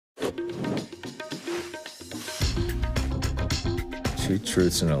2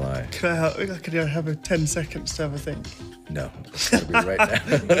 truths and a lie. Can I have 10 seconds to have a think? No, it's gotta be right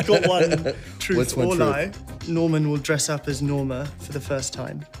now. I've got one truth What's one or truth? lie. Norman will dress up as Norma for the first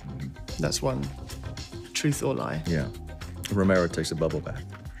time. That's one truth or lie. Yeah. Romero takes a bubble bath,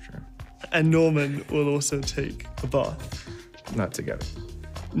 for sure. And Norman will also take a bath. Not together.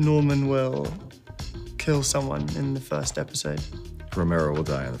 Norman will kill someone in the first episode. Romero will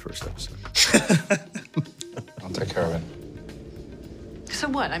die in the first episode. I'll take care of it. So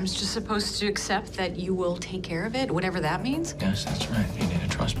what? I'm just supposed to accept that you will take care of it, whatever that means? Yes, that's right. You need to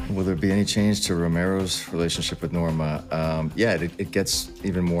trust me. Will there be any change to Romero's relationship with Norma? Yeah, it gets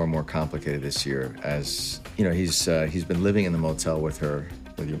even more and more complicated this year as, you know, he's been living in the motel with her,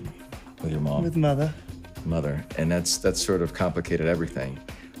 with your mom. With Mother. Mother, and that's sort of complicated everything.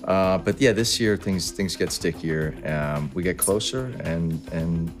 But yeah, this year things get stickier. We get closer,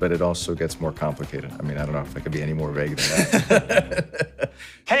 but it also gets more complicated. I mean, I don't know if I could be any more vague than that.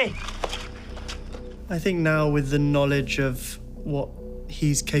 Hey! I think now with the knowledge of what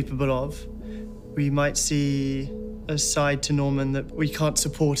he's capable of, we might see a side to Norman that we can't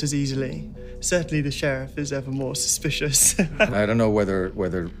support as easily. Certainly the sheriff is ever more suspicious. I don't know whether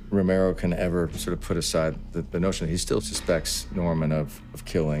Romero can ever sort of put aside the notion that he still suspects Norman of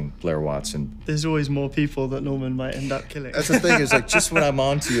killing Blair Watson. There's always more people that Norman might end up killing. That's the thing, is like, just when I'm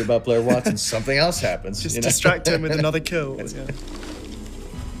on to you about Blair Watson, something else happens. Just you know? distract him with another kill. Yeah.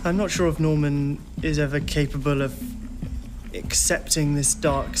 I'm not sure if Norman is ever capable of accepting this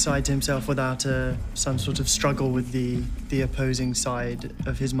dark side to himself without some sort of struggle with the opposing side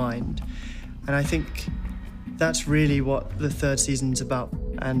of his mind. And I think that's really what the third season's about,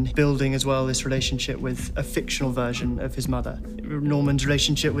 and building as well this relationship with a fictional version of his mother. Norman's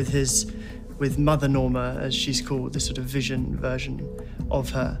relationship with Mother Norma, as she's called, this sort of vision version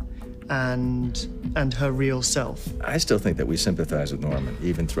of her, and her real self. I still think that we sympathize with Norman,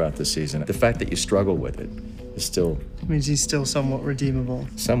 even throughout the season. The fact that you struggle with it is still... It means he's still somewhat redeemable.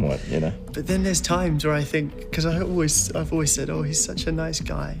 Somewhat, you know? But then there's times where I think, because I've always said, oh, he's such a nice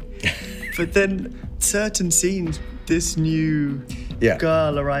guy. But then certain scenes, this new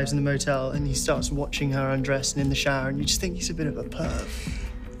girl arrives in the motel and he starts watching her undress and in the shower, and you just think he's a bit of a perv.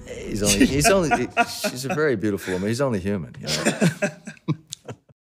 She's a very beautiful woman. He's only human, you know?